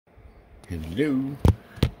Hello,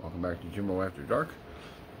 welcome back to Jimbo After Dark.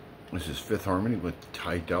 This is Fifth Harmony with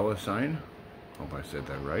Ty Dolla Sign. Hope I said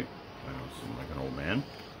that right. I don't seem like an old man.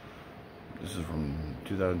 This is from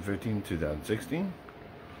 2015, 2016.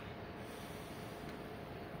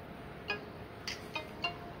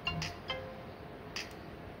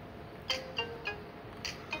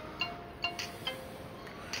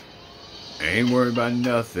 Ain't worried about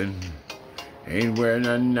nothing, ain't wearing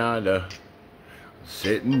a nada.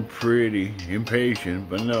 Sitting pretty impatient,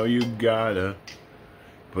 but no, you gotta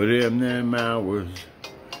put in them hours.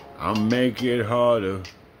 I'll make it harder.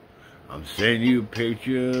 I'm sending you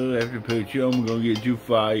picture after picture, I'm gonna get you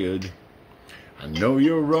fired. I know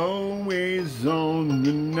you're always on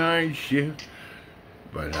the night shift,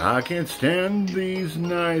 but I can't stand these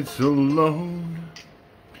nights alone.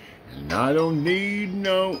 And I don't need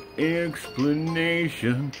no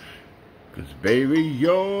explanation, 'cause baby,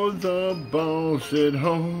 you're the boss at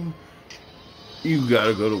home. You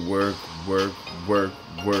gotta go to work, work, work,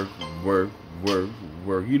 work, work, work,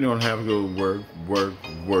 work. You don't have to go to work, work,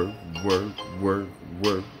 work, work, work,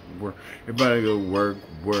 work, work. Everybody go work,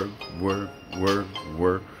 work, work, work,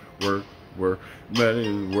 work, work, work. Everybody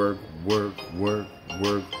work, work, work,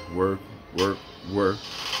 work, work, work, work.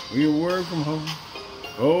 You work from home.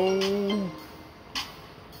 Oh,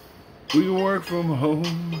 we can work from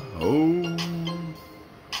home. Oh,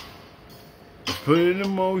 let's put it in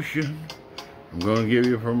motion. I'm gonna give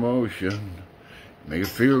you a promotion. Make it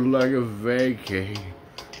feel like a vacay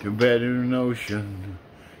to bed in an ocean.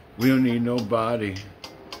 We don't need nobody.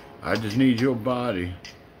 I just need your body.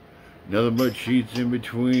 Nothing but sheets in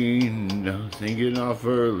between. Nothing getting off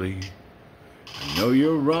early. I know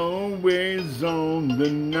you're always on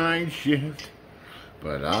the night shift,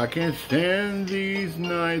 but I can't stand these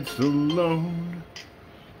nights alone.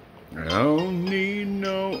 I don't need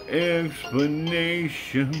no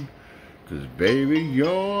explanation, 'cause baby,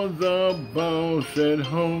 you're the boss at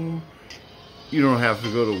home. You don't have to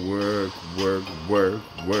go to work, work, work,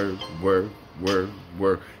 work, work, work,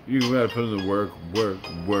 work. You gotta put in the work, work,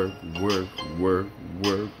 work, work, work,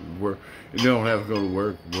 work, work. You don't have to go to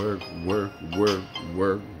work, work, work, work,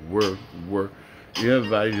 work, work, work.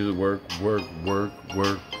 Everybody do the work, work, work,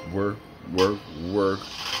 work, work, work, work.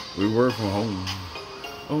 We work from home.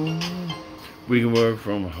 Oh, we can work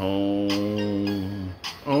from home.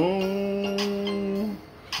 Oh,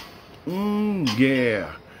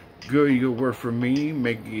 yeah. Girl, you go work for me,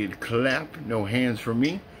 make it clap, no hands for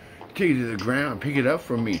me. Take it to the ground, pick it up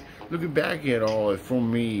from me. Looking back at all it for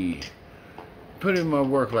me. Put in my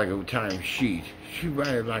work like a time sheet. She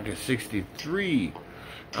ride it like a 63.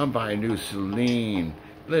 I'm buying new Celine.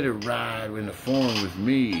 Let it ride in the form with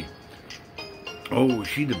me. Oh,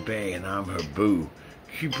 she the bae and I'm her boo.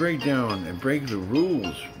 She break down and break the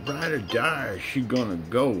rules. Ride or die, she gonna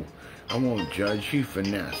go. I won't judge, she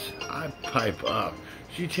finesse. I pipe up.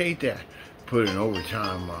 She take that, put an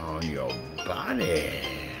overtime on your body.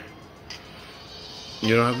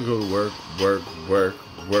 You don't have to go to work, work, work,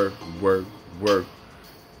 work, work, work.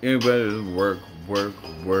 Anybody work, work,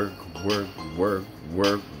 work, work, work,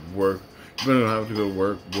 work, work. You don't have to go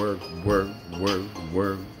work, work, work, work,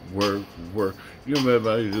 work, work, work. You don't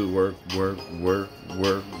everybody do work, work, work,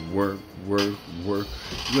 work, work, work, work.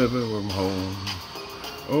 Living from home.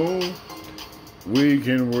 Oh, we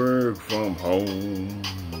can work from home.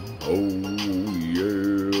 Oh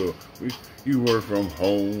yeah, you work from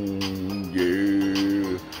home.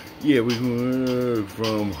 Yeah, yeah, we can work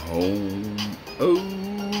from home. Oh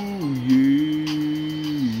yeah.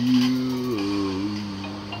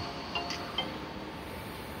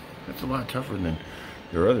 That's a lot tougher than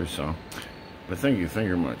your other song. But thank you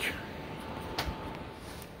very much.